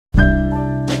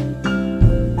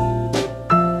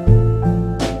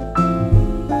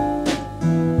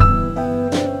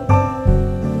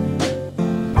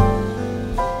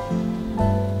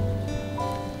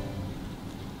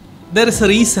There is a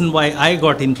reason why I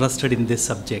got interested in this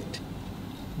subject.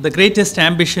 The greatest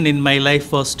ambition in my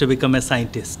life was to become a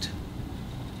scientist.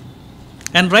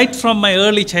 And right from my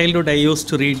early childhood, I used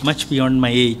to read much beyond my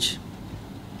age.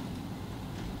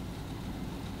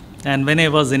 And when I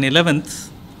was in 11th,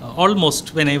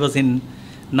 almost when I was in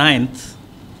 9th,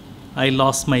 I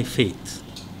lost my faith.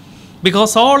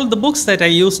 Because all the books that I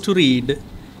used to read,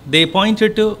 they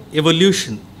pointed to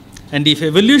evolution. And if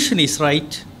evolution is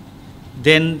right,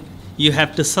 then you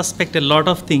have to suspect a lot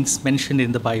of things mentioned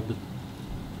in the Bible.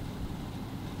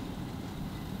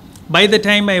 By the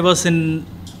time I was in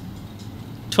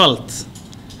 12th,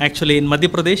 actually in Madhya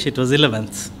Pradesh it was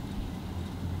 11th,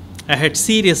 I had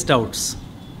serious doubts.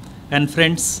 And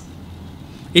friends,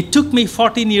 it took me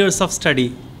 14 years of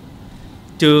study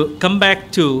to come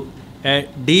back to a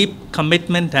deep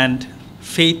commitment and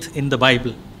faith in the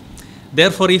Bible.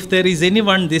 Therefore, if there is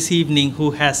anyone this evening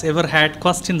who has ever had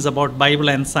questions about Bible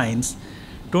and science,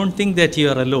 don't think that you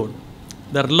are alone.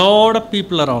 There are a lot of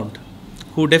people around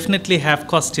who definitely have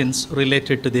questions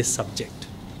related to this subject.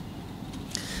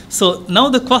 So now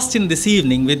the question this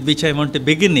evening with which I want to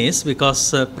begin is,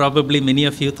 because probably many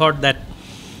of you thought that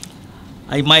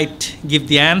I might give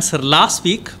the answer last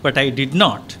week, but I did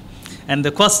not. And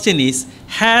the question is,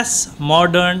 has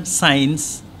modern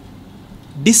science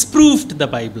disproved the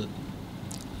Bible?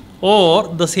 Or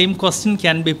the same question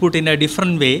can be put in a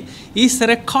different way. Is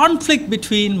there a conflict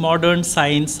between modern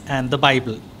science and the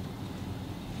Bible?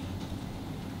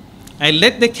 I'll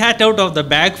let the cat out of the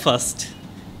bag first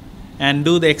and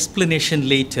do the explanation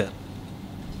later.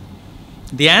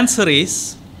 The answer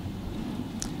is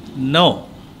no.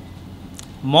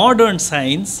 Modern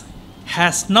science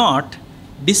has not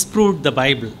disproved the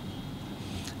Bible.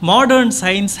 Modern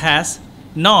science has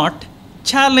not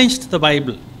challenged the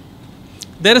Bible.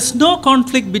 There is no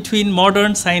conflict between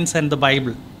modern science and the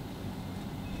Bible.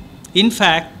 In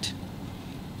fact,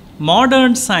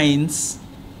 modern science,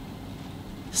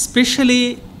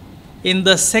 especially in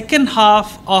the second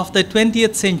half of the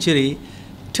 20th century,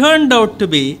 turned out to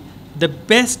be the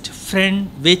best friend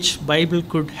which Bible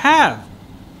could have.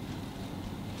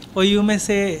 Or you may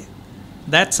say,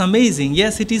 that's amazing.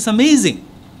 Yes, it is amazing.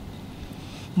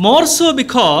 More so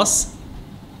because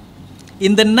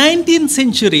in the 19th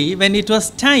century, when it was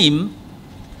time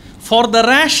for the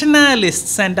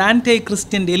rationalists and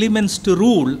anti-Christian elements to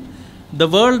rule the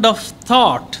world of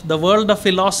thought, the world of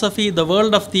philosophy, the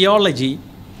world of theology,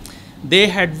 they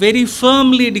had very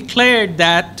firmly declared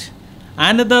that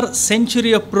another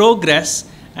century of progress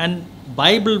and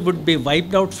Bible would be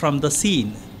wiped out from the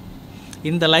scene.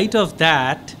 In the light of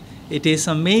that, it is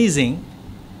amazing,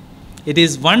 it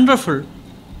is wonderful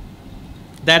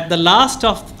that the last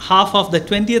half of the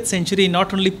 20th century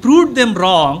not only proved them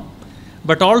wrong,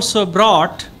 but also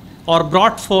brought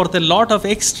forth a lot of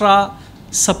extra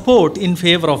support in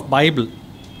favor of Bible.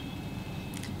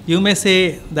 You may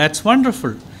say, that's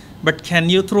wonderful, but can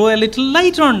you throw a little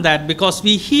light on that? Because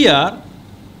we hear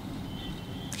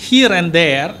here and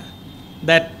there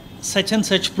that such and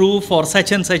such proof or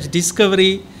such and such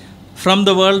discovery from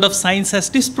the world of science has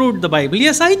disproved the Bible.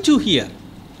 Yes, I too hear.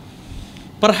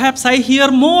 Perhaps I hear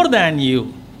more than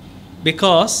you,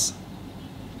 because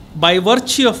by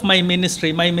virtue of my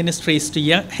ministry is to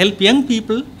help young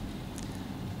people.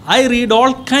 I read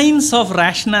all kinds of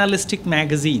rationalistic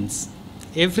magazines,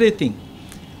 everything.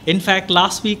 In fact,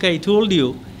 last week I told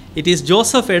you, it is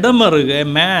Joseph Edamarg, a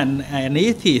man, an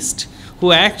atheist,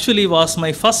 who actually was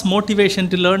my first motivation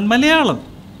to learn Malayalam.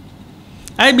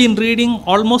 I've been reading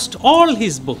almost all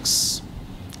his books.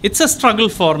 It's a struggle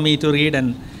for me to read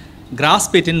and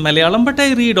grasp it in Malayalam, but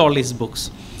I read all his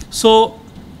books. So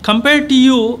compared to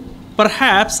you,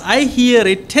 perhaps I hear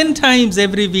it 10 times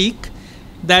every week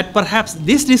that perhaps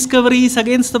this discovery is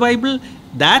against the Bible,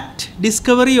 that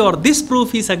discovery or this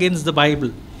proof is against the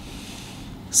Bible.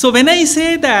 So when I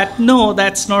say that, no,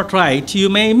 that's not right, you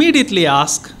may immediately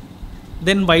ask,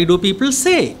 then why do people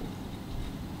say?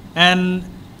 And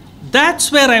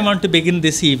that's where I want to begin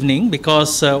this evening,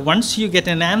 because once you get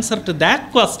an answer to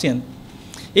that question,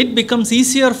 it becomes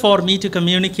easier for me to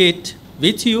communicate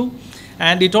with you,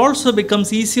 and it also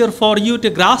becomes easier for you to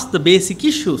grasp the basic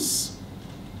issues.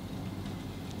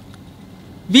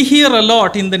 We hear a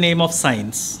lot in the name of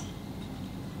science.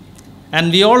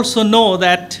 And we also know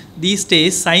that these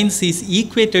days science is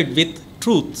equated with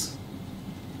truth.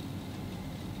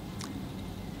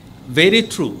 Very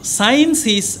true. Science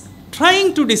is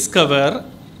trying to discover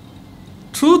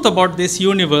truth about this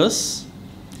universe,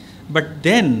 but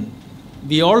then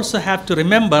we also have to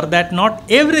remember that not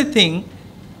everything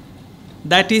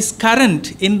that is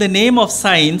current in the name of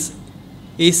science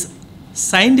is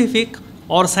scientific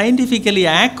or scientifically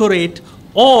accurate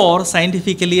or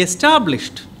scientifically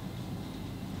established.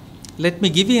 Let me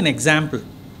give you an example.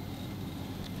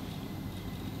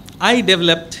 I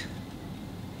developed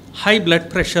high blood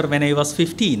pressure when I was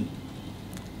 15.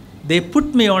 They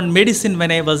put me on medicine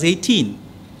when I was 18.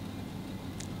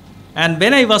 And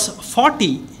when I was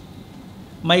 40,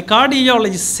 my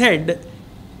cardiologist said,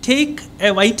 take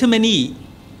a vitamin E,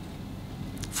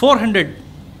 400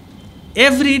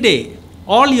 every day,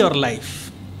 all your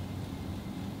life.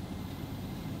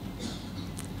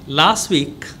 Last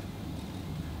week,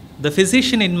 the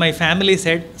physician in my family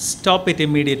said, stop it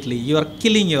immediately. You are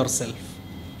killing yourself.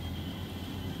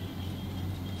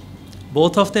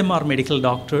 Both of them are medical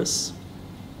doctors.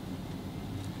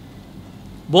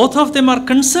 Both of them are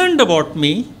concerned about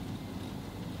me.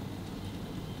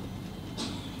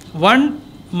 One,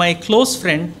 my close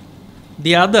friend,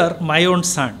 the other, my own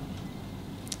son.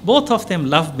 Both of them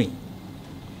love me.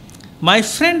 My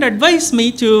friend advised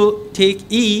me to take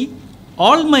E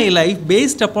all my life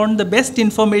based upon the best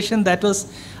information that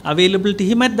was available to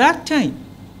him at that time.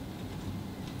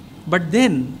 But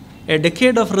then, a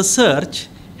decade of research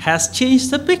has changed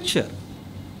the picture.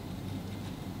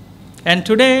 And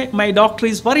today, my doctor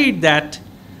is worried that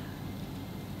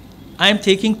I am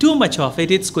taking too much of it,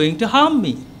 it's going to harm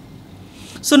me.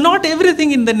 So not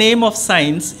everything in the name of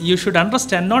science, you should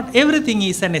understand, not everything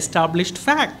is an established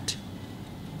fact.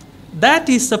 That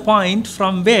is the point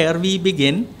from where we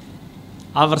begin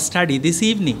our study this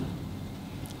evening.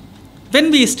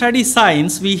 When we study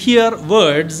science, we hear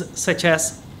words such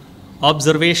as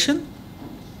observation.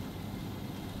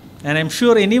 And I'm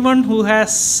sure anyone who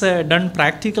has done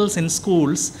practicals in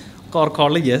schools or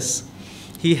colleges,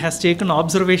 he has taken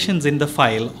observations in the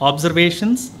file.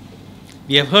 Observations.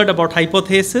 We have heard about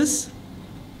hypothesis.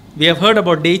 We have heard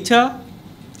about data.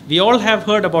 We all have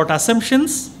heard about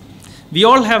assumptions. We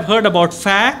all have heard about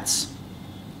facts.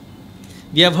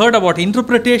 We have heard about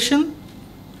interpretation.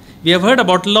 We have heard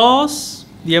about laws.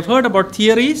 We have heard about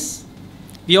theories.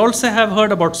 We also have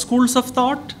heard about schools of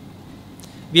thought.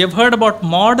 We have heard about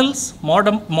models,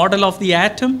 model of the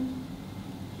atom.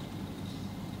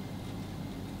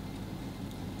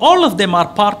 All of them are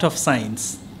part of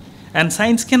science, and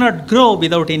science cannot grow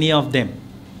without any of them.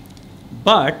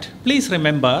 But please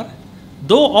remember,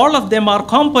 though all of them are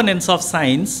components of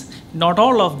science, not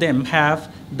all of them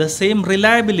have the same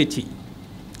reliability,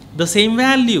 the same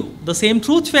value, the same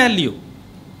truth value.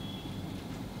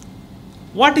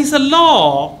 What is a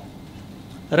law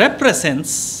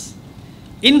represents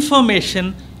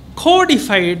information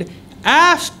codified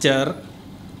after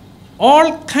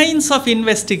all kinds of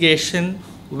investigation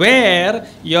where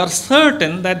you are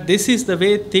certain that this is the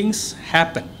way things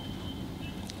happen.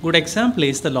 Good example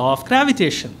is the law of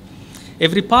gravitation.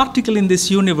 Every particle in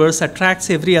this universe attracts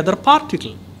every other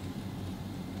particle.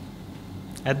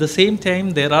 At the same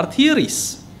time, there are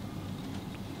theories.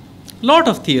 Lot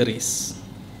of theories.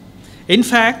 In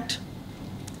fact,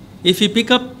 if you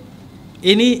pick up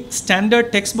any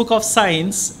standard textbook of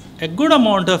science, a good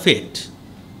amount of it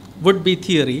would be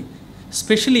theory,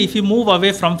 especially if you move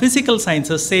away from physical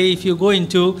sciences, say if you go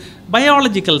into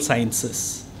biological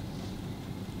sciences.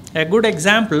 A good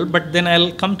example, but then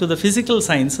I'll come to the physical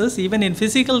sciences. Even in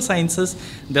physical sciences,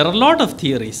 there are a lot of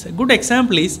theories. A good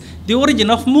example is the origin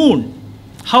of moon.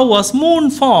 How was moon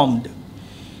formed?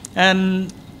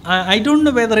 And I don't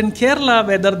know whether in Kerala,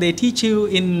 whether they teach you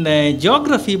in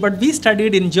geography, but we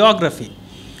studied in geography.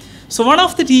 So one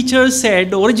of the teachers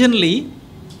said originally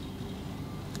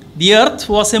the earth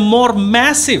was a more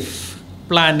massive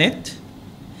planet,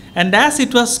 and as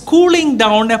it was cooling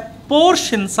down, a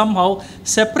portion somehow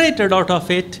separated out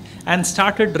of it and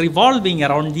started revolving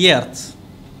around the earth.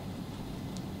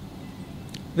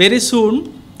 Very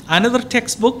soon, another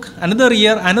textbook, another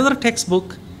year, another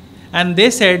textbook, and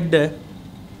they said,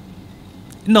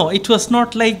 no, it was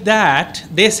not like that.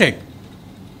 They said,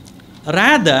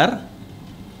 rather,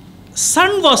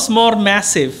 sun was more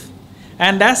massive,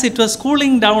 and as it was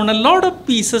cooling down, a lot of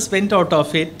pieces went out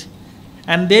of it,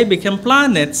 and they became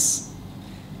planets.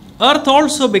 Earth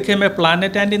also became a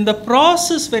planet, and in the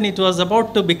process when it was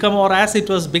about to become, or as it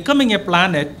was becoming a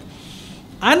planet,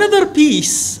 another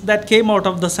piece that came out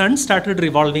of the sun started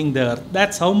revolving the earth.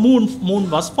 That's how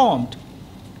moon was formed.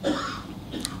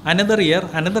 Another year,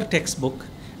 another textbook,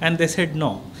 and they said,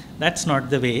 no, that's not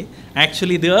the way.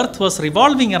 Actually, the earth was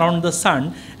revolving around the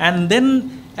sun, and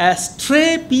then a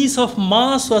stray piece of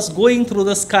mass was going through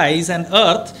the skies, and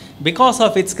earth, because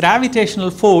of its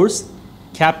gravitational force,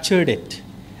 captured it.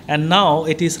 And now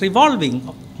it is revolving,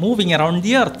 moving around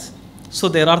the earth. So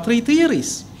there are three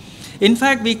theories. In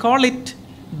fact, we call it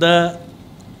the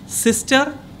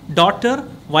sister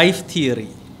daughter-wife theory.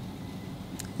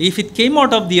 If it came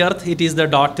out of the earth, it is the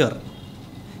daughter.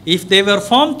 If they were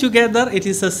formed together, it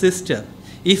is a sister.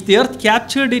 If the earth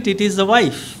captured it, it is the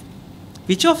wife.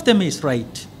 Which of them is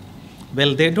right?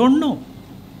 Well, they don't know.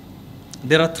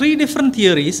 There are three different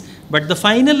theories, but the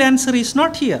final answer is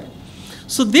not here.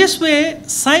 So this way,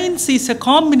 science is a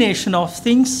combination of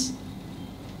things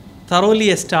thoroughly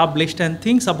established and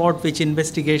things about which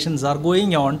investigations are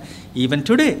going on even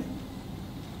today.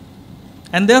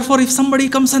 And therefore, if somebody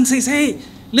comes and says, hey,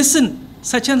 listen,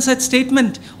 such and such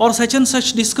statement or such and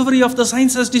such discovery of the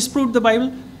science has disproved the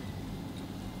Bible,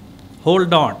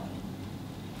 hold on.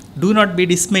 Do not be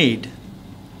dismayed.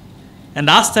 And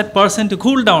ask that person to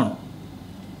cool down.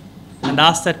 And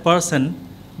ask that person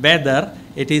whether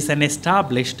it is an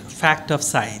established fact of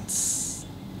science.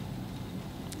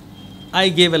 I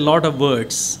gave a lot of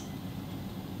words.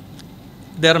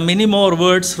 There are many more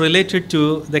words related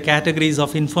to the categories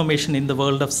of information in the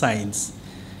world of science.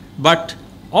 But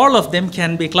all of them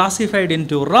can be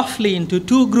classified roughly into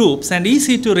two groups and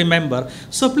easy to remember.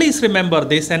 So please remember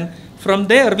this, and from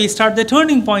there we start the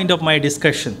turning point of my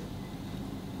discussion.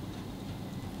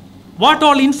 What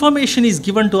all information is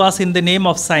given to us in the name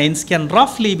of science can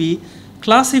roughly be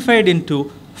classified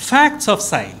into facts of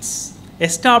science,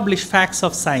 established facts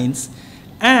of science,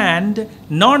 and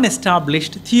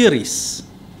non-established theories.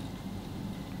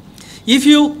 If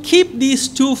you keep these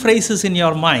two phrases in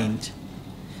your mind,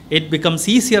 it becomes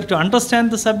easier to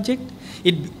understand the subject,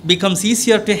 it becomes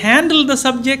easier to handle the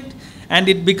subject, and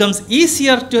it becomes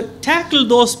easier to tackle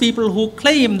those people who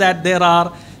claim that there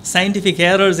are scientific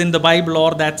errors in the Bible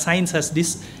or that science has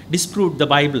disproved the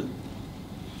Bible.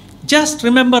 Just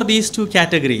remember these two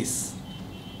categories: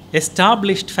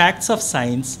 established facts of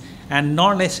science and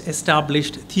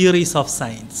non-established theories of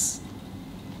science.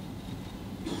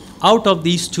 Out of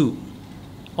these two,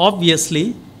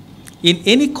 obviously, in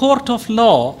any court of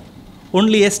law,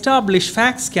 only established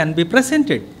facts can be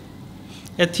presented.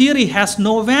 A theory has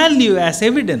no value as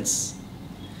evidence.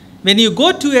 When you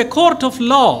go to a court of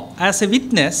law as a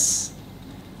witness,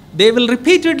 they will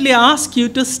repeatedly ask you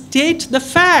to state the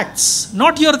facts,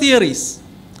 not your theories,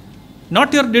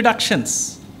 not your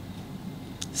deductions.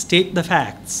 State the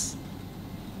facts.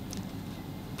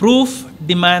 Proof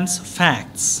demands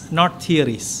facts, not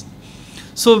theories.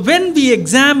 So when we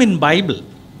examine Bible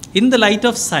in the light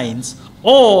of science,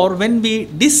 or when we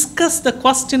discuss the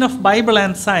question of Bible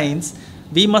and science,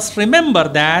 we must remember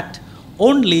that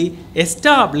only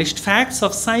established facts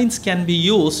of science can be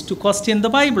used to question the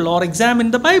Bible or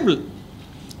examine the Bible.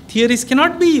 Theories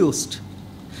cannot be used,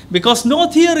 because no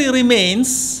theory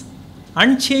remains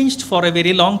unchanged for a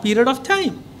very long period of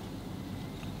time.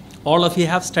 All of you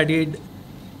have studied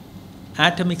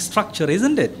atomic structure,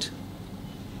 isn't it?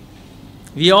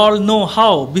 We all know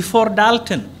how before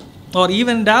Dalton, or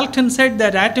even Dalton said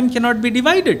that atom cannot be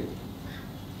divided.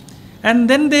 And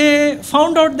then they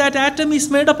found out that atom is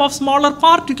made up of smaller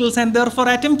particles and therefore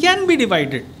atom can be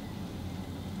divided.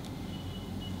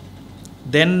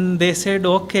 Then they said,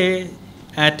 okay,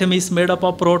 atom is made up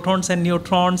of protons and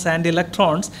neutrons and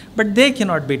electrons, but they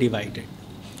cannot be divided.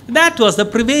 That was the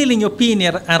prevailing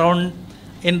opinion around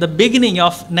in the beginning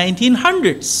of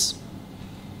 1900s.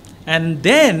 And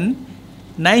then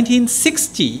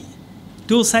 1960,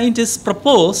 two scientists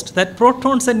proposed that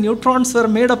protons and neutrons were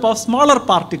made up of smaller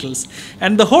particles,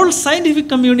 and the whole scientific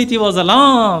community was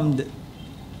alarmed.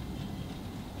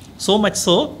 So much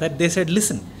so that they said,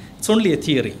 listen, it's only a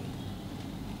theory.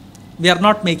 We are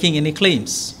not making any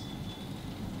claims.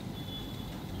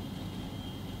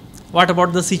 What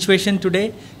about the situation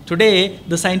today? Today,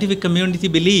 the scientific community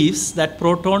believes that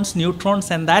protons,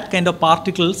 neutrons, and that kind of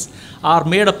particles are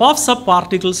made up of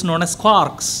subparticles known as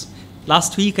quarks.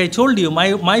 Last week I told you my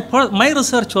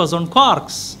research was on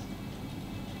quarks.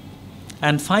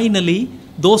 And finally,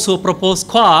 those who proposed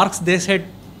quarks, they said,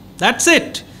 that's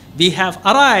it. We have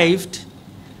arrived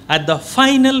at the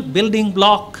final building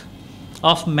block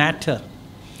of matter.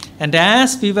 And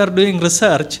as we were doing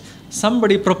research,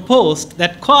 somebody proposed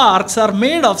that quarks are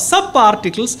made of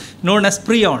subparticles known as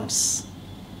preons.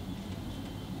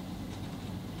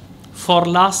 For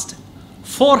last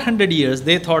 400 years,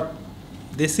 they thought,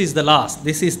 this is the last,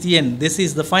 this is the end, this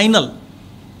is the final.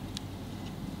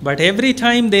 But every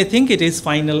time they think it is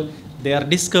final, they are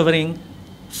discovering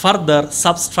further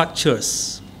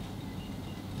substructures.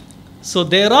 So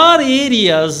there are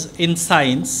areas in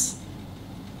science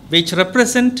which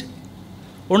represent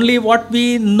only what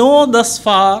we know thus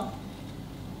far.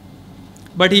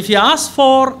 But if you ask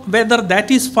for whether that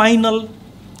is final,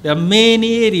 there are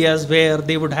many areas where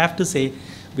they would have to say,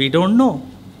 we don't know.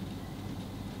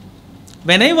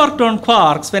 When I worked on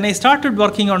quarks, when I started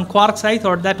working on quarks, I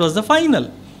thought that was the final.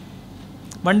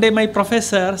 One day my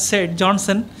professor said,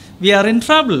 Johnson, we are in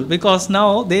trouble because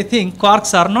now they think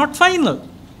quarks are not final.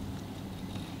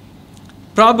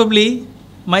 Probably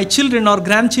my children or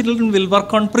grandchildren will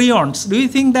work on prions. Do you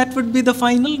think that would be the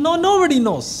final? No, nobody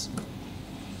knows.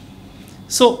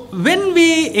 So when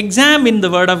we examine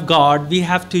the Word of God, we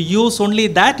have to use only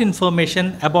that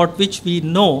information about which we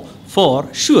know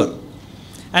for sure.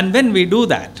 And when we do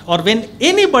that, or when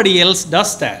anybody else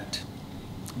does that,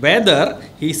 whether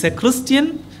he is a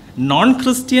Christian,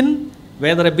 non-Christian,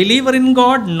 whether a believer in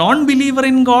God, non-believer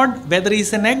in God, whether he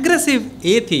is an aggressive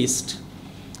atheist,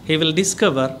 he will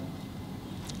discover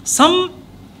some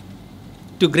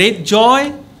to great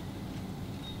joy,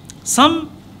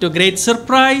 some to great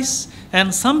surprise,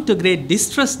 and some to great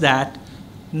distress that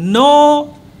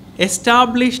no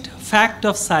established fact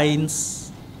of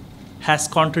science has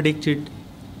contradicted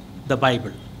the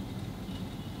Bible.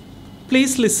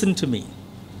 Please listen to me.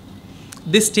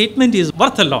 This statement is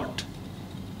worth a lot.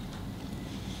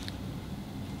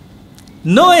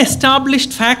 No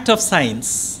established fact of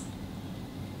science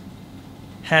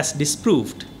has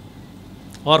disproved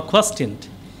or questioned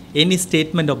any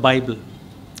statement of Bible,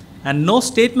 and no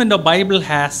statement of Bible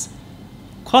has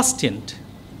questioned,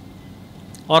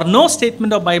 or no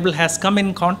statement of Bible has come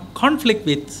in conflict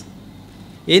with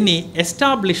any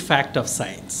established fact of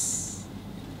science.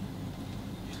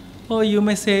 Oh, you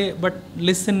may say, but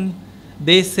listen,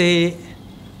 they say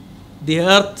the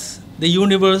earth, the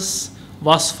universe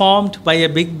was formed by a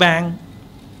big bang,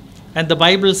 and the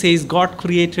Bible says God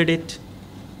created it.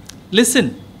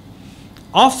 Listen,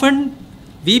 often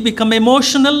we become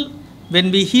emotional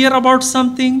when we hear about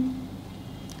something,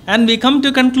 and we come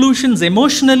to conclusions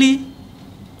emotionally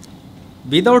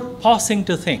without pausing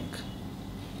to think.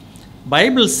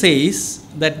 Bible says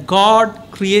that God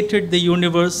created the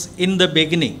universe in the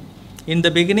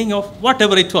beginning of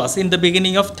whatever it was, in the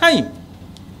beginning of time.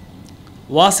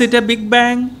 Was it a big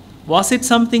bang? Was it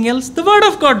something else? The Word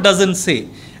of God doesn't say.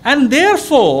 And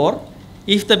therefore,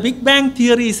 if the Big Bang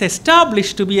theory is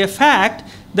established to be a fact,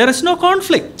 there is no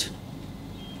conflict.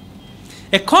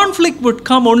 A conflict would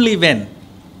come only when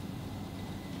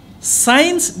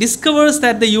science discovers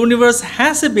that the universe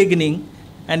has a beginning,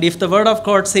 and if the Word of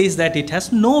God says that it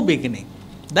has no beginning,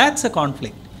 that's a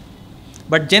conflict.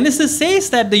 But Genesis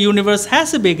says that the universe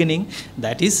has a beginning.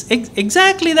 That is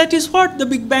that is what the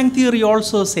Big Bang theory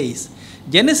also says.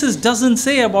 Genesis doesn't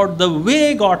say about the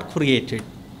way God created.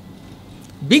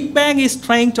 Big Bang is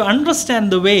trying to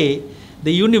understand the way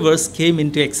the universe came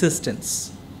into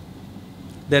existence.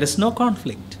 There is no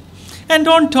conflict. And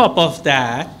on top of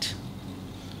that,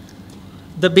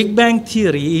 the Big Bang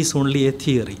theory is only a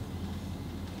theory.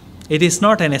 It is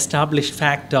not an established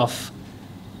fact of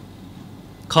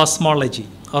cosmology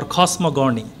or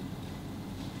cosmogony.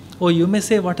 Oh, you may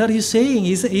say, what are you saying?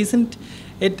 Isn't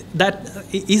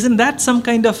that some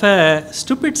kind of a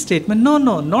stupid statement? No,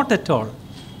 not at all.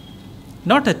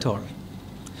 Not at all.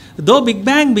 Though Big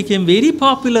Bang became very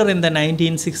popular in the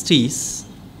 1960s,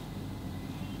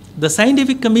 the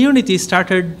scientific community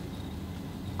started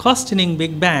questioning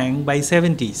Big Bang by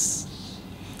 70s.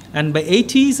 And by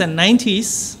 80s and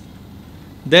 90s,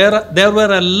 there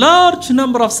were a large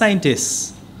number of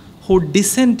scientists who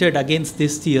dissented against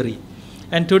this theory.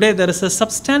 And today there is a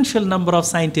substantial number of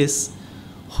scientists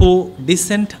who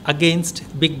dissent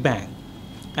against Big Bang.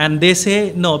 And they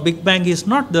say, no, Big Bang is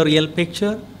not the real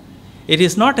picture. It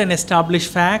is not an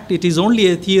established fact. It is only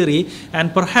a theory,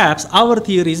 and perhaps our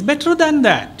theory is better than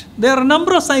that. There are a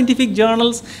number of scientific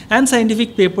journals and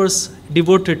scientific papers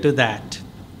devoted to that.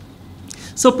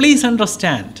 So please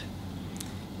understand,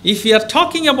 if we are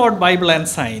talking about Bible and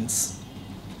science,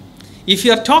 if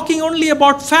you are talking only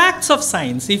about facts of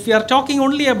science, if you are talking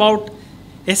only about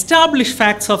established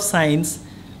facts of science,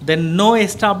 then no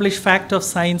established fact of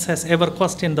science has ever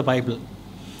questioned the Bible.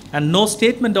 And no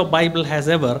statement of Bible has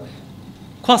ever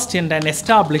questioned an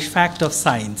established fact of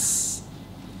science.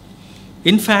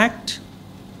 In fact,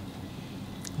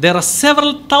 there are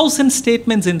several thousand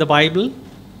statements in the Bible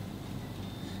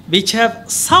which have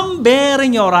some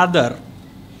bearing or other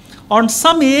on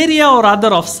some area or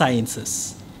other of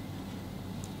sciences.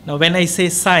 Now, when I say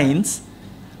science,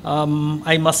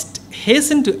 I must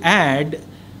hasten to add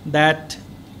that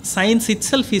science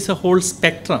itself is a whole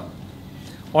spectrum.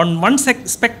 On one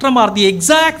spectrum are the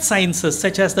exact sciences,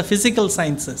 such as the physical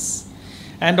sciences.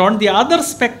 And on the other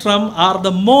spectrum are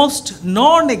the most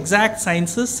non-exact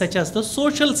sciences, such as the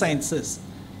social sciences,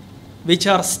 which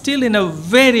are still in a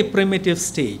very primitive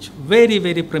stage, very,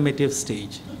 very primitive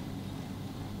stage.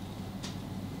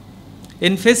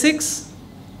 In physics,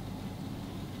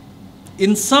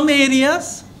 in some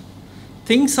areas,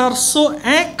 things are so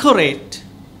accurate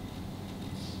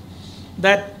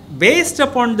that based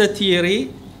upon the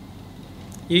theory,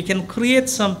 you can create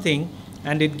something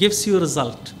and it gives you a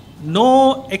result.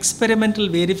 No experimental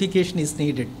verification is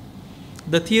needed.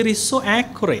 The theory is so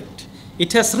accurate.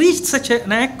 It has reached such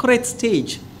an accurate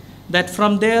stage that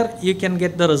from there you can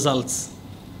get the results.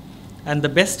 And the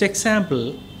best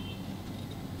example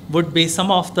would be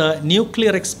some of the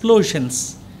nuclear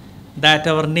explosions that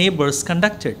our neighbors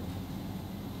conducted.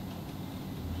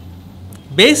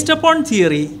 Based upon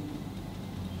theory,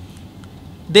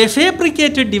 they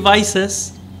fabricated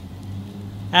devices,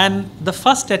 and the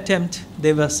first attempt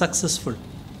they were successful.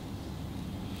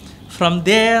 From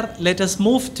there, let us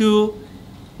move to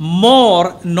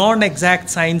more non-exact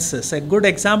sciences. A good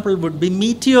example would be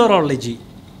meteorology.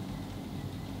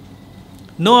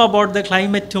 Know about the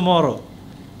climate tomorrow.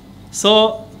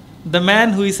 So the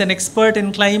man who is an expert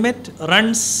in climate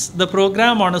runs the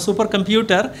program on a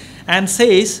supercomputer and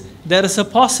says there is a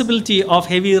possibility of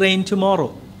heavy rain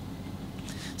tomorrow.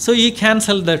 So you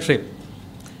cancel the trip.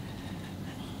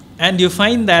 And you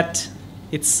find that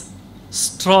it's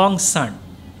strong sun.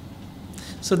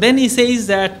 So then he says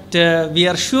that we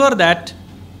are sure that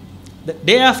the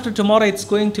day after tomorrow it's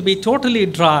going to be totally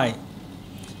dry.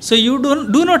 So you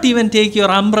do not even take your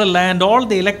umbrella and all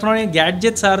the electronic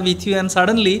gadgets are with you, and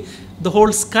suddenly the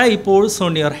whole sky pours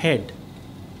on your head.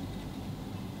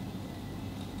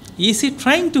 Is it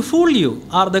trying to fool you?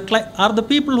 Are the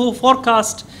people who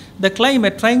forecast the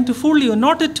climate trying to fool you?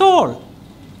 Not at all.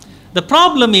 The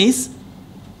problem is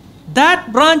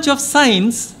that branch of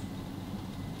science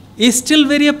is still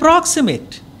very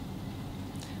approximate.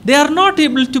 They are not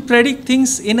able to predict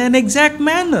things in an exact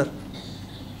manner.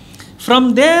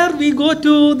 From there we go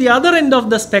to the other end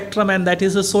of the spectrum, and that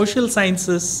is the social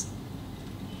sciences,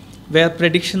 where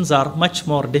predictions are much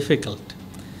more difficult.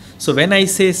 So when I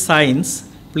say science,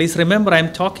 please remember I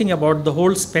am talking about the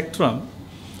whole spectrum,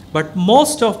 but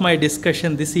most of my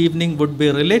discussion this evening would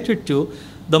be related to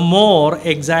the more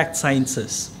exact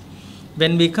sciences.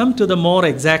 When we come to the more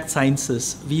exact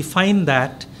sciences, we find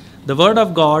that the Word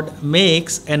of God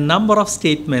makes a number of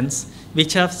statements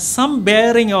which have some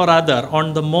bearing or other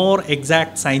on the more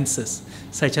exact sciences,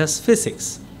 such as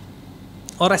physics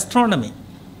or astronomy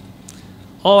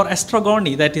or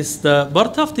astrogony, that is the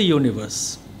birth of the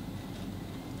universe.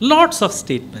 Lots of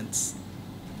statements.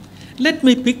 Let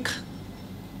me pick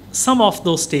some of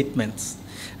those statements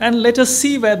and let us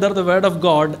see whether the Word of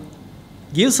God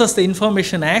gives us the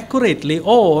information accurately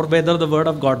or whether the Word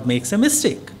of God makes a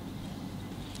mistake.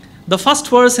 The first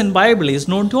verse in Bible is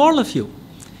known to all of you.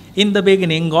 In the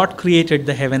beginning, God created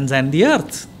the heavens and the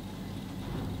earth,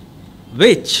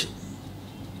 which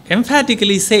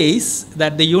emphatically says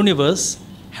that the universe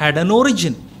had an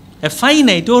origin, a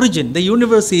finite origin. The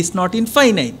universe is not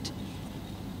infinite.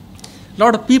 A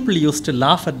lot of people used to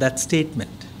laugh at that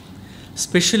statement,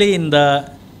 especially in the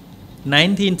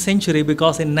 19th century,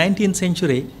 because in 19th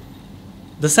century,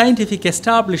 the scientific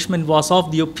establishment was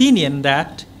of the opinion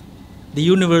that the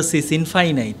universe is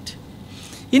infinite.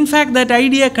 In fact, that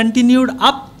idea continued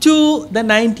up to the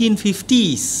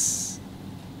 1950s.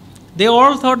 They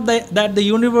all thought that the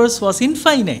universe was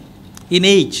infinite in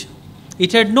age.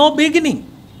 It had no beginning.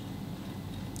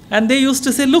 And they used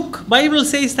to say, look, Bible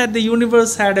says that the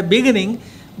universe had a beginning,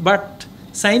 but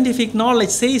scientific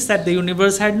knowledge says that the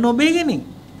universe had no beginning.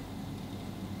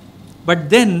 But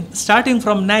then, starting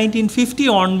from 1950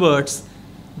 onwards,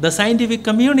 the scientific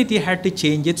community had to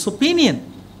change its opinion,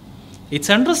 its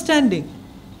understanding.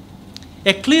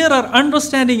 A clearer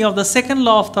understanding of the second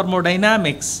law of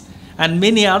thermodynamics and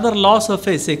many other laws of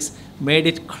physics made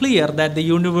it clear that the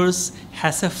universe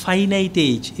has a finite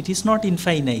age. It is not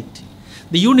infinite.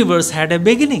 The universe had a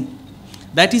beginning.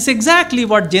 That is exactly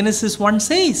what Genesis 1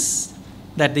 says,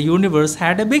 that the universe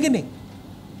had a beginning.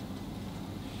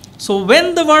 So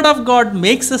when the Word of God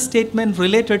makes a statement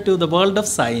related to the world of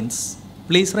science,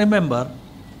 please remember,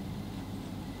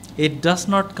 it does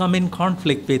not come in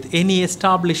conflict with any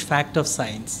established fact of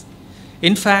science.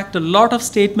 In fact, a lot of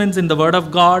statements in the Word of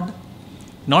God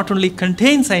not only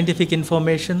contain scientific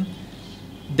information,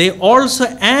 they also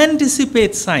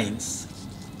anticipate science.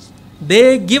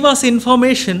 They give us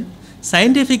information,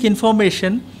 scientific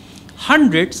information,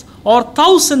 hundreds or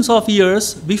thousands of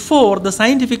years before the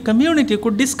scientific community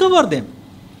could discover them.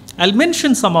 I'll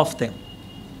mention some of them.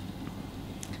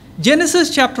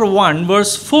 Genesis chapter 1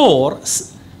 verse 4,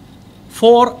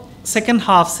 second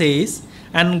half says,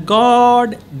 and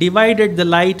God divided the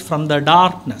light from the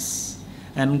darkness.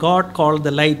 And God called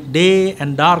the light day,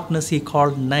 and darkness he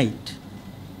called night.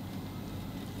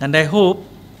 And I hope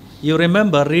you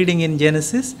remember reading in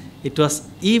Genesis, It was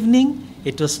evening,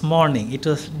 it was morning. It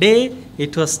was day,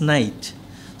 it was night.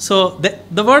 So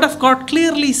the word of God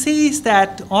clearly says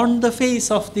that on the face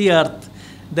of the earth,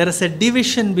 there is a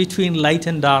division between light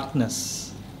and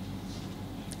darkness.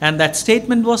 And that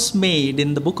statement was made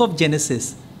in the book of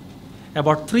Genesis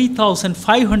about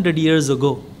 3,500 years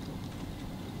ago.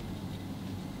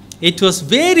 It was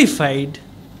verified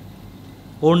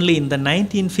only in the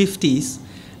 1950s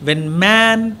when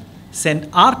man sent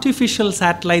artificial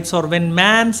satellites, or when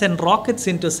man sent rockets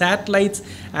into satellites,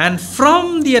 and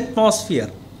from the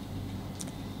atmosphere,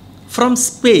 from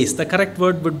space, the correct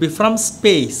word would be from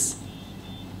space,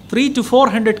 300 to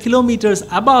 400 kilometers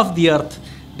above the earth,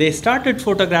 they started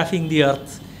photographing the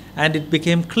earth, and it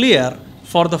became clear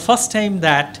for the first time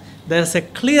that there is a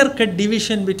clear-cut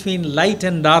division between light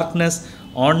and darkness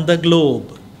on the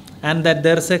globe, and that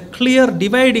there is a clear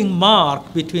dividing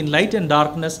mark between light and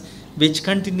darkness which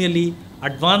continually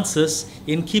advances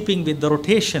in keeping with the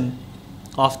rotation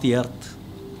of the earth.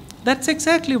 That's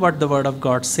exactly what the Word of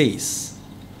God says.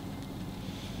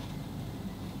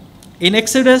 In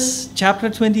Exodus chapter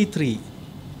 23,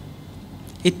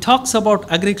 it talks about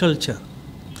agriculture.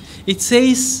 It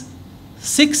says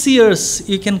 6 years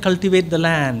you can cultivate the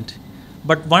land,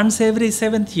 but once every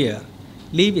 7th year,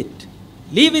 leave it.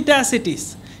 Leave it as it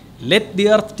is. Let the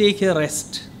earth take a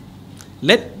rest.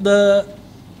 Let the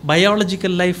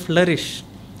biological life flourish.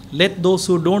 Let those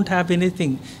who don't have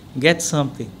anything get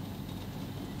something.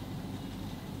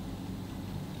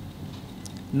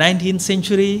 19th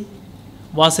century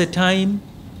was a time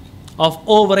of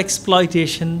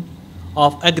overexploitation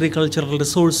of agricultural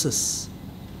resources.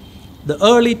 The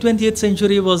early 20th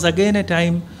century was again a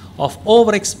time of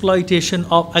overexploitation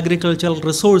of agricultural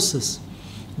resources.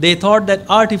 They thought that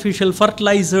artificial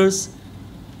fertilizers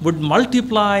would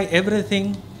multiply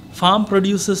everything, farm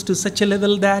produces, to such a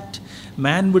level that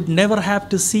man would never have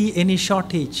to see any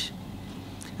shortage.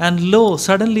 And lo,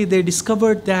 suddenly they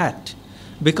discovered that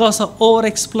because of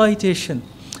overexploitation,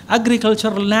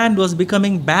 agricultural land was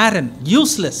becoming barren,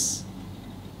 useless.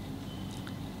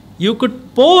 You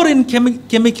could pour in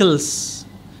chemicals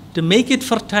to make it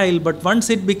fertile, but once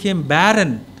it became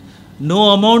barren,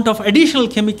 no amount of additional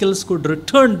chemicals could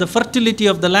return the fertility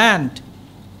of the land.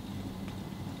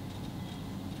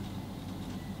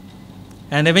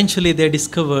 And eventually they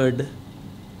discovered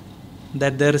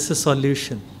that there is a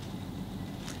solution.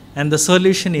 And the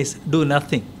solution is do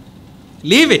nothing.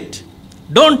 Leave it.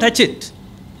 Don't touch it.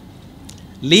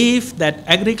 Leave that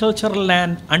agricultural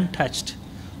land untouched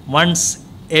once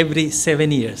every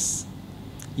 7 years.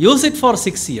 Use it for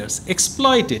 6 years.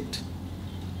 Exploit it.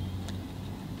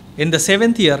 In the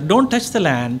 7th year, don't touch the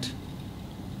land.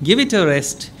 Give it a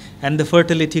rest, and the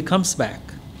fertility comes back.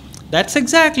 That's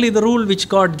exactly the rule which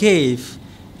God gave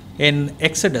in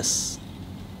Exodus.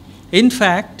 In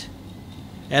fact,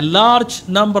 a large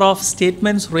number of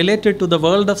statements related to the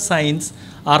world of science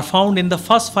are found in the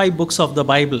first 5 books of the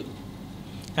Bible.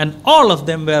 And all of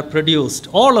them were produced,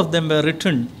 all of them were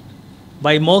written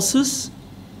by Moses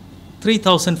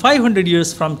 3,500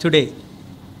 years from today.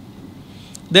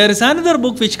 There is another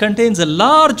book which contains a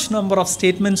large number of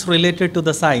statements related to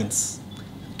the science,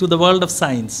 to the world of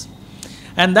science.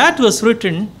 And that was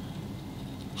written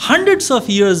hundreds of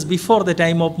years before the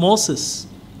time of Moses.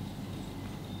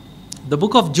 The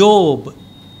book of Job.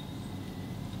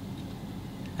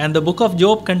 And the book of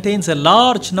Job contains a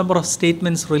large number of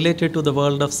statements related to the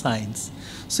world of science.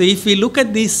 So if we look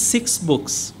at these 6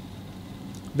 books,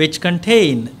 which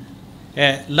contain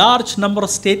a large number of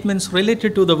statements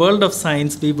related to the world of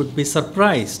science, we would be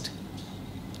surprised.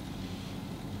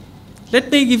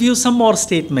 Let me give you some more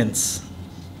statements.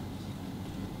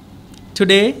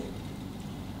 Today,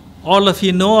 all of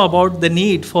you know about the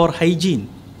need for hygiene.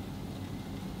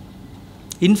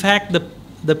 In fact,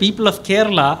 the people of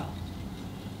Kerala,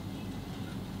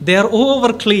 they are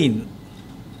over clean.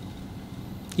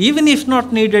 Even if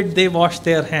not needed, they wash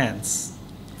their hands.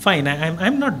 Fine,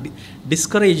 I'm not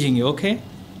discouraging you, okay?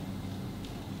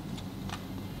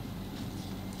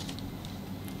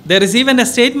 There is even a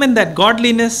statement that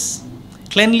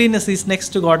cleanliness is next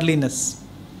to godliness.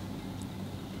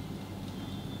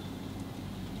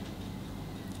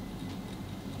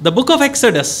 The book of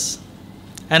Exodus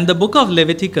and the book of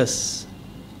Leviticus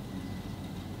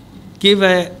give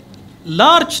a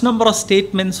large number of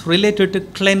statements related to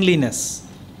cleanliness,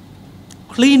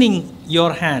 cleaning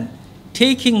your hand,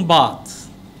 taking bath.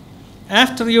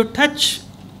 After you touch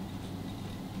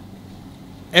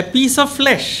a piece of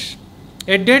flesh,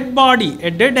 a dead body,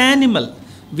 a dead animal,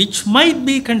 which might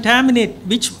be contaminated,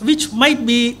 which might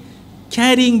be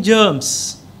carrying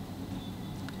germs,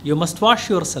 you must wash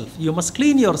yourself, you must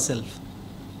clean yourself.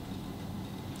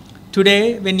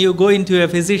 Today, when you go into a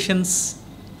physician's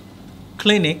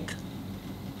clinic,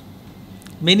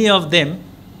 many of them,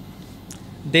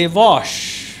 they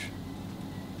wash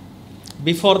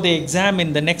before they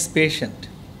examine the next patient.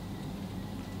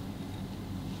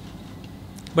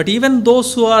 But even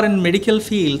those who are in medical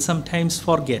field sometimes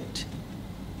forget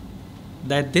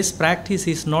that this practice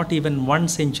is not even 1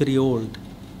 century old.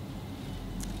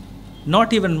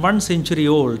 Not even 1 century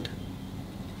old.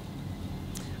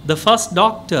 The first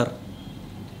doctor,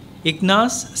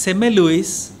 Ignaz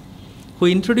Semmelweis, who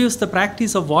introduced the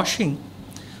practice of washing,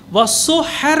 was so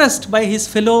harassed by his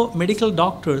fellow medical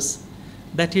doctors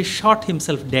that he shot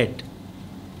himself dead.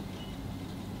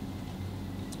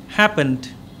 Happened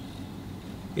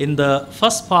in the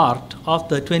first part of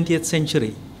the 20th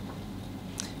century.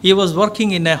 He was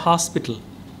working in a hospital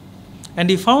and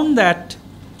he found that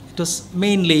it was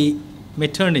mainly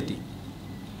maternity.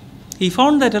 He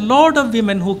found that a lot of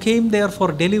women who came there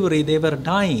for delivery, they were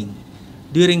dying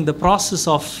during the process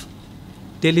of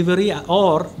delivery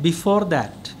or before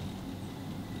that.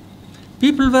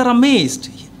 People were amazed,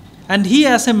 and he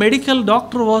as a medical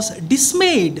doctor was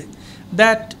dismayed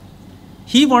that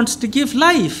he wants to give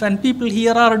life and people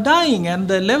here are dying and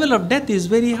the level of death is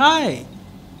very high.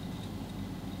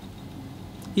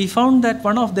 He found that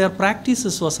one of their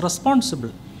practices was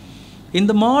responsible. In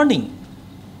the morning,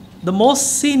 the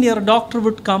most senior doctor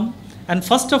would come and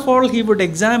first of all he would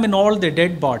examine all the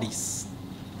dead bodies.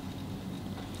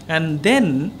 And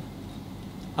then,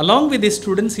 along with his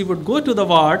students, he would go to the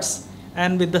wards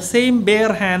and with the same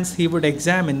bare hands he would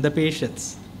examine the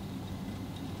patients.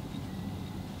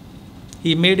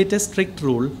 He made it a strict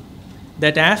rule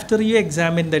that after you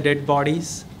examine the dead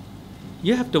bodies,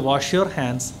 you have to wash your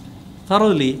hands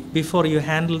thoroughly before you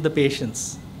handle the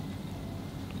patients.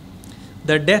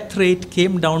 The death rate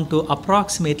came down to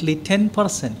approximately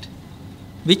 10%,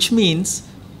 which means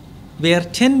where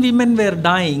 10 women were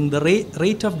dying, the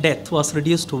rate of death was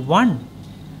reduced to 1.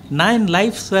 9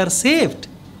 lives were saved.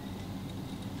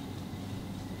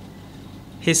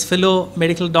 His fellow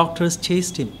medical doctors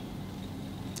chased him.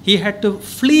 He had to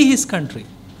flee his country.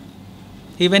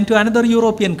 He went to another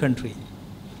European country.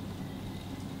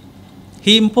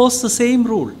 He imposed the same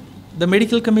rule. The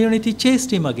medical community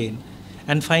chased him again.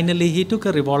 And finally, he took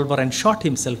a revolver and shot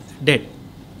himself dead.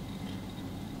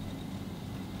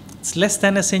 It's less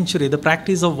than a century. The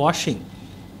practice of washing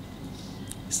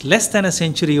is less than a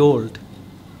century old.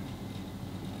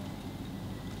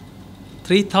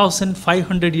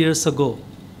 3,500 years ago,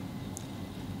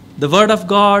 the Word of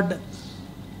God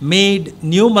made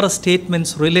numerous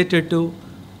statements related to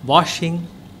washing,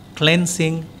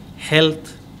 cleansing,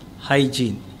 health,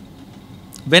 hygiene.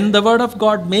 When the Word of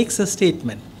God makes a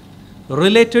statement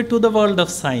related to the world of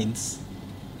science,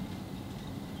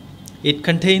 it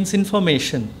contains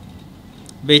information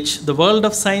which the world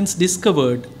of science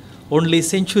discovered only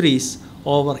centuries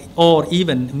or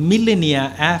even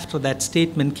millennia after that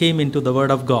statement came into the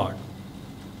Word of God.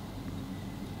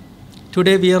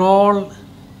 Today we are all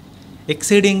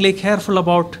exceedingly careful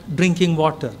about drinking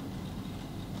water.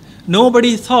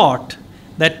 Nobody thought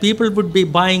that people would be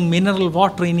buying mineral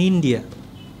water in India,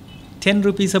 10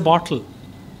 rupees a bottle.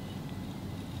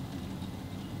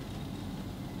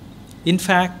 In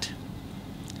fact,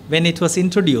 when it was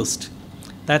introduced,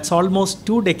 that's almost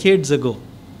 2 decades ago,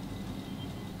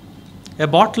 a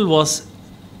bottle was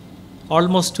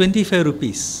almost 25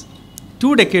 rupees.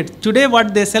 2 decades. Today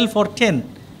what they sell for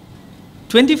 10.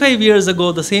 25 years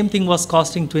ago, the same thing was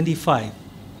costing 25.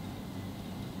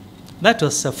 That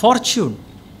was a fortune.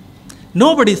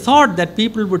 Nobody thought that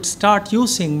people would start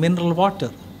using mineral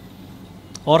water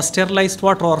or sterilized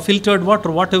water or filtered water,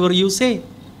 whatever you say.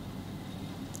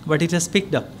 But it has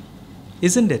picked up,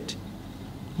 isn't it?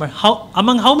 But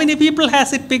among how many people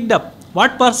has it picked up?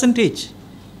 What percentage?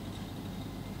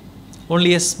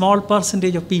 Only a small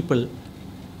percentage of people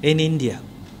in India.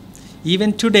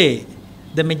 Even today,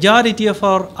 the majority of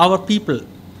our people,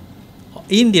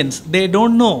 Indians, they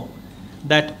don't know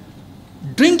that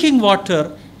drinking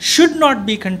water should not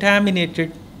be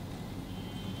contaminated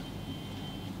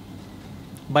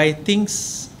by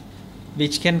things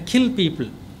which can kill people.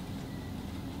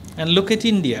 And look at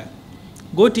India.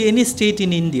 Go to any state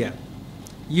in India.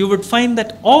 You would find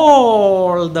that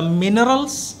all the mineral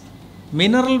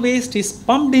waste is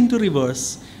pumped into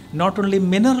rivers. Not only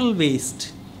mineral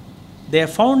waste, they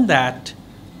have found that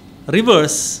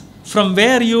rivers from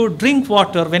where you drink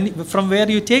water, from where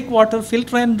you take water,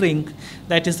 filter and drink,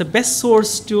 that is the best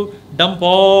source to dump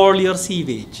all your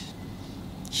sewage,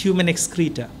 human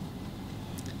excreta.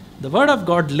 The Word of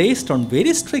God lays down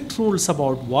very strict rules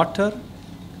about water,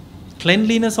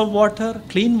 cleanliness of water,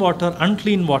 clean water,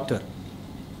 unclean water.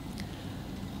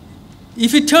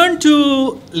 If you turn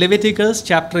to Leviticus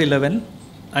chapter 11,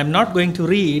 I'm not going to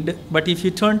read, but if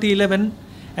you turn to 11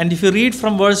 and if you read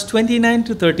from verse 29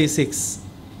 to 36,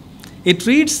 it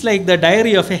reads like the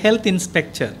diary of a health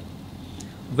inspector,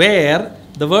 where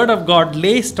the word of God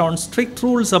lays down strict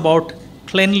rules about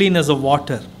cleanliness of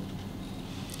water.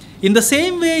 In the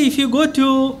same way, if you go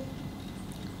to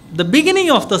the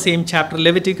beginning of the same chapter,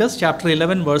 Leviticus chapter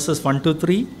 11 verses 1 to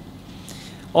 3,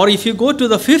 or if you go to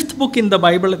the fifth book in the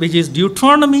Bible, which is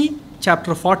Deuteronomy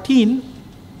chapter 14,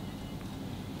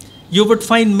 you would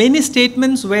find many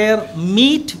statements where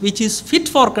meat which is fit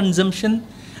for consumption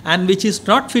and which is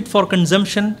not fit for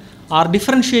consumption are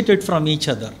differentiated from each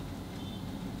other.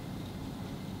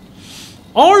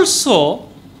 Also,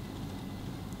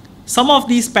 some of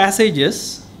these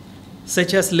passages,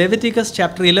 such as Leviticus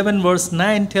chapter 11 verse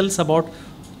 9, tells about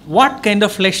what kind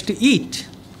of flesh to eat,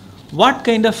 what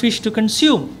kind of fish to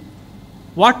consume,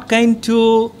 what kind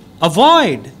to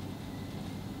avoid.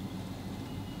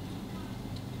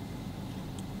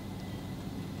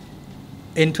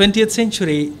 In 20th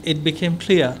century, it became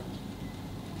clear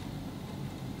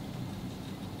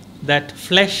that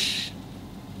flesh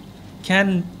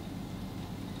can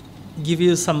give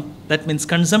you some, that means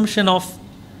consumption of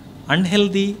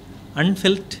unhealthy,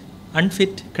 unfit,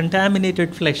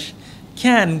 contaminated flesh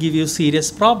can give you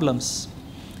serious problems.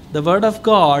 The Word of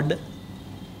God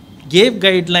gave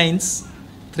guidelines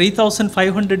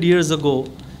 3,500 years ago,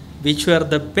 which were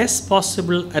the best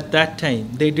possible at that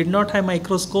time. They did not have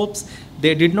microscopes.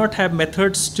 They did not have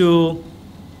methods to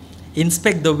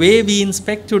inspect the way we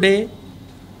inspect today.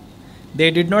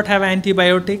 They did not have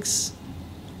antibiotics.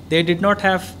 They did not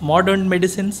have modern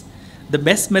medicines. The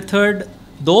best method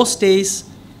those days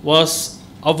was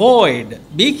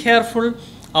be careful,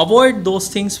 avoid those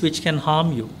things which can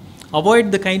harm you.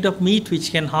 Avoid the kind of meat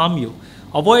which can harm you.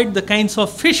 Avoid the kinds of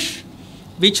fish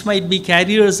which might be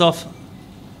carriers of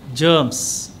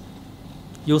germs,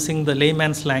 using the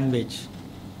layman's language.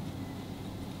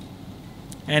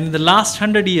 And in the last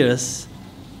 100 years,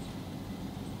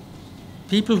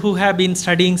 people who have been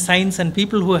studying science and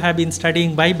people who have been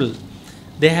studying Bible,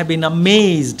 they have been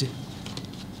amazed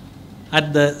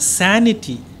at the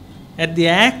sanity, at the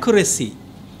accuracy,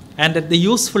 and at the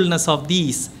usefulness of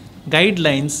these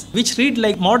guidelines, which read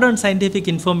like modern scientific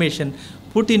information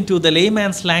put into the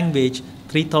layman's language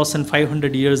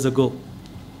 3,500 years ago.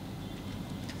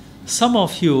 Some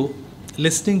of you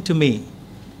listening to me,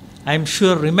 I'm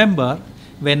sure, remember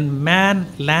when man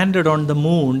landed on the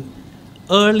moon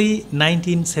early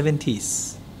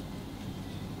 1970s.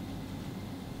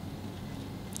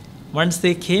 Once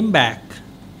they came back,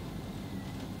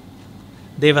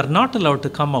 they were not allowed to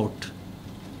come out.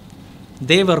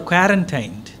 They were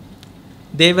quarantined.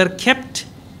 They were kept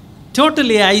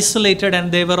totally isolated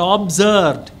and they were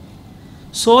observed,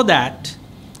 so that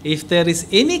if there is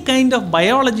any kind of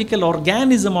biological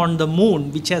organism on the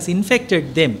moon which has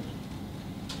infected them,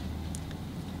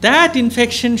 that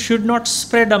infection should not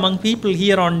spread among people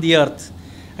here on the earth.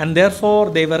 And therefore,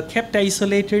 they were kept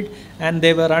isolated and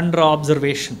they were under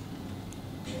observation.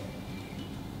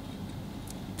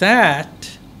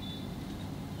 That,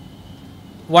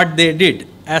 what they did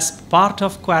as part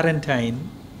of quarantine,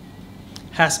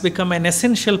 has become an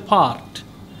essential part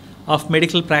of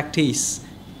medical practice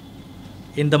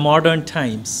in the modern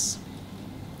times.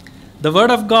 The Word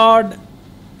of God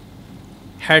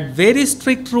had very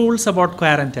strict rules about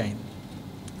quarantine,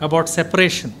 about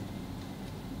separation.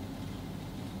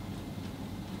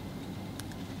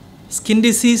 Skin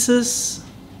diseases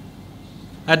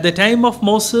at the time of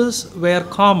Moses were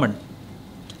common.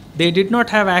 They did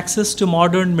not have access to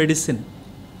modern medicine.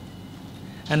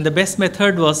 And the best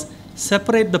method was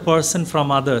separate the person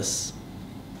from others.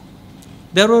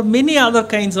 There were many other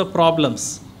kinds of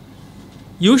problems,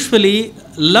 usually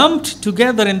lumped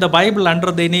together in the Bible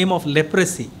under the name of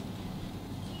leprosy.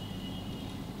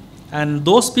 And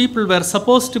those people were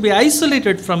supposed to be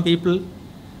isolated from people.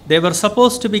 They were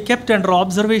supposed to be kept under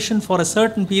observation for a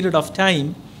certain period of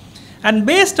time. And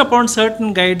based upon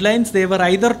certain guidelines, they were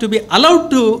either to be allowed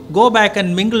to go back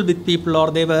and mingle with people,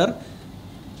 or they were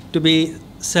to be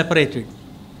separated.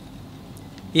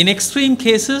 In extreme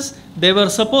cases, they were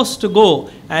supposed to go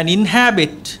and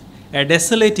inhabit a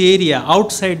desolate area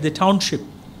outside the township.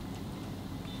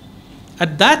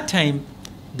 At that time,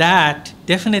 that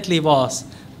definitely was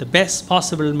the best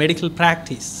possible medical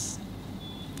practice.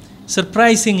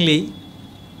 Surprisingly,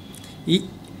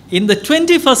 in the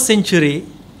 21st century,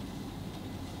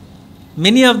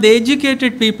 many of the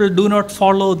educated people do not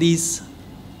follow these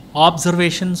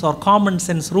observations or common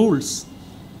sense rules.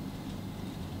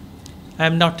 I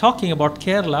am not talking about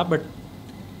Kerala, but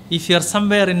if you are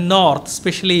somewhere in north,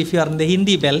 especially if you are in the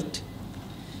Hindi belt,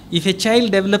 if a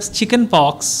child develops chicken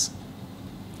pox,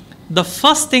 the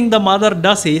first thing the mother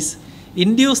does is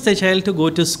induce the child to go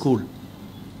to school.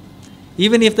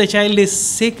 Even if the child is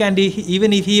sick and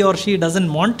even if he or she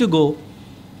doesn't want to go,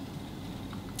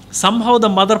 somehow the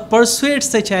mother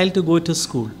persuades the child to go to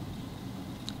school.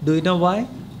 Do you know why?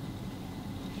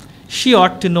 She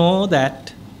ought to know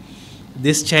that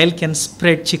this child can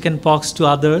spread chicken pox to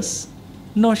others.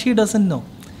 No, she doesn't know.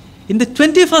 In the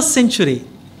 21st century,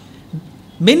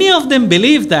 many of them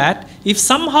believe that if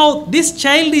somehow this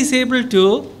child is able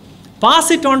to pass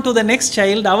it on to the next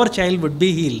child, our child would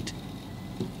be healed.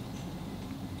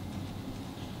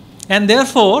 And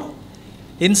therefore,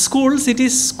 in schools, it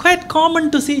is quite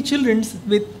common to see children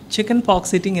with chicken pox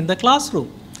sitting in the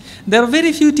classroom. There are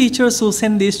very few teachers who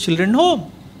send these children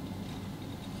home.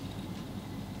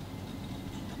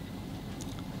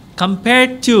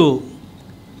 Compared to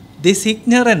this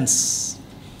ignorance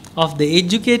of the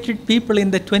educated people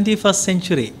in the 21st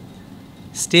century,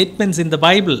 statements in the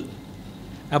Bible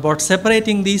about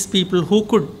separating these people who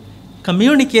could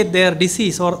communicate their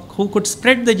disease or who could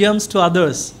spread the germs to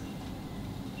others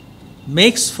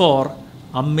makes for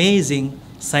amazing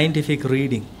scientific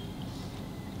reading.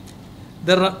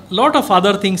 There are a lot of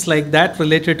other things like that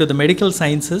related to the medical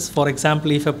sciences. For example,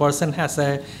 if a person has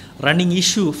a running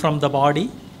issue from the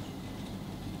body,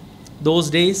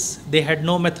 those days they had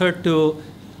no method to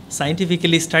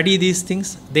scientifically study these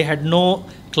things. They had no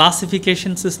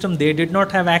classification system. They did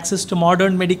not have access to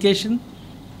modern medication.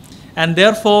 And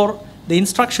therefore, the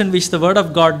instruction which the Word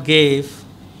of God gave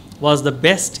was the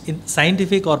best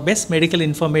scientific or best medical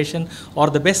information or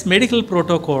the best medical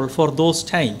protocol for those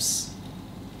times.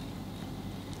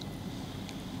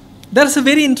 There is a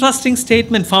very interesting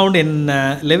statement found in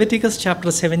Leviticus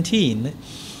chapter 17,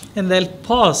 and I'll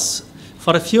pause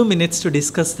for a few minutes to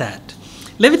discuss that.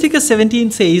 Leviticus 17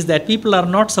 says that people are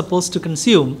not supposed to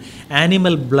consume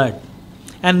animal blood.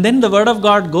 And then the Word of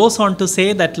God goes on to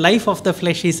say that life of the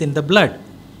flesh is in the blood.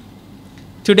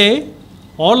 Today,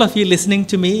 all of you listening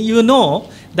to me, you know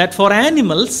that for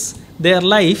animals, their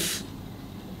life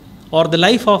or the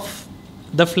life of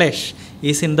the flesh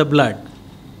is in the blood.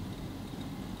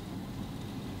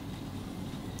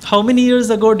 How many years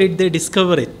ago did they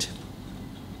discover it?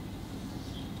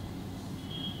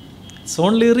 It's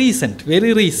only recent,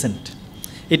 very recent.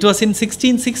 It was in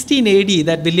 1616 AD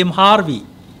that William Harvey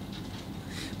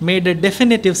made a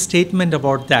definitive statement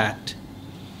about that.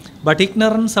 But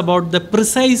ignorance about the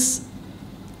precise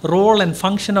role and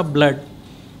function of blood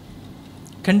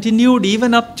continued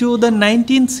even up to the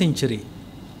 19th century.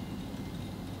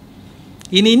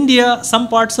 In India, some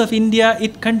parts of India,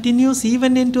 it continues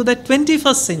even into the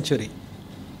 21st century.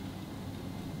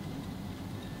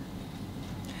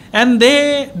 And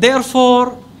they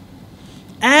therefore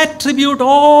attribute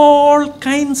all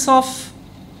kinds of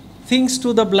things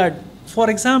to the blood. For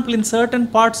example, in certain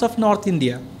parts of North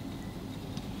India,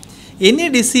 any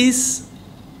disease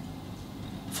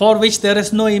for which there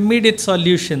is no immediate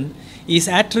solution is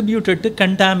attributed to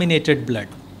contaminated blood.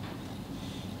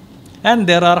 And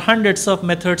there are hundreds of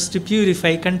methods to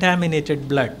purify contaminated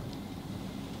blood.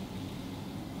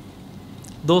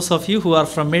 Those of you who are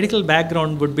from medical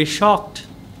background would be shocked.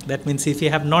 That means if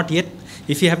you have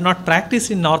not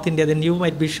practiced in North India, then you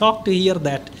might be shocked to hear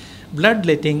that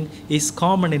bloodletting is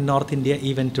common in North India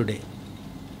even today.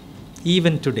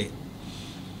 Even today.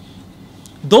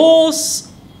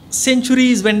 Those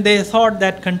centuries when they thought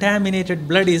that contaminated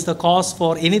blood is the cause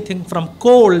for anything from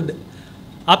cold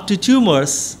up to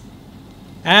tumors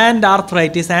and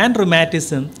arthritis and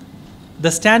rheumatism, the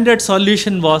standard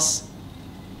solution was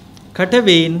cut a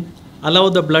vein, allow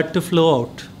the blood to flow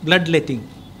out, bloodletting.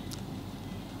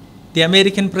 The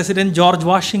American President George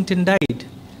Washington died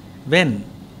when,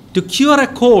 to cure a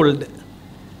cold,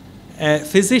 a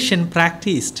physician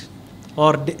practiced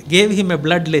or gave him a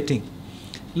bloodletting.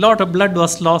 A lot of blood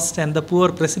was lost and the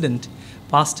poor president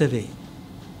passed away.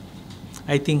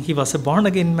 I think he was a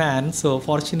born-again man, so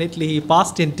fortunately he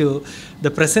passed into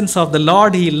the presence of the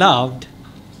Lord he loved,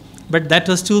 but that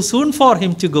was too soon for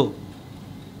him to go.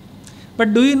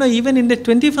 But do you know, even in the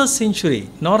 21st century,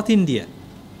 North India,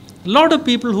 a lot of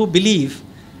people who believe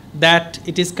that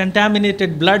it is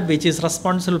contaminated blood which is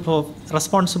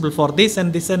responsible for this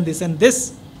and this and this and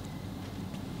this.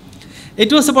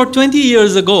 It was about 20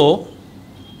 years ago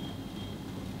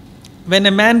when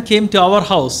a man came to our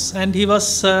house and he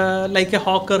was like a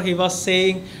hawker. He was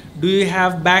saying, do you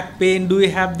have back pain? Do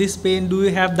you have this pain? Do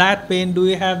you have that pain? Do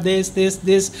you have this?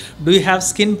 Do you have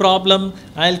skin problem?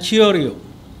 I'll cure you.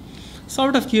 So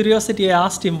out of curiosity, I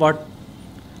asked him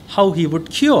how he would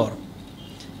cure.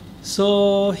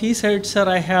 So he said, sir,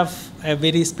 I have a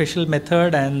very special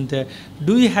method, and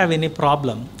do you have any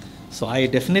problem? So I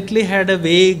definitely had a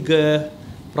vague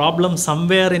problem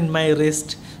somewhere in my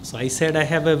wrist. So I said, I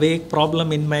have a vague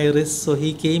problem in my wrist. So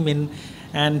he came in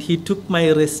and he took my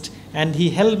wrist and he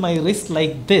held my wrist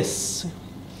like this.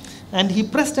 And he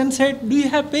pressed and said, do you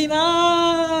have pain?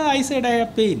 Ah, I said, I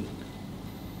have pain.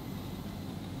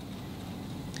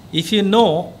 If you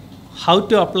know how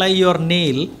to apply your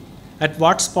nail at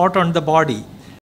what spot on the body,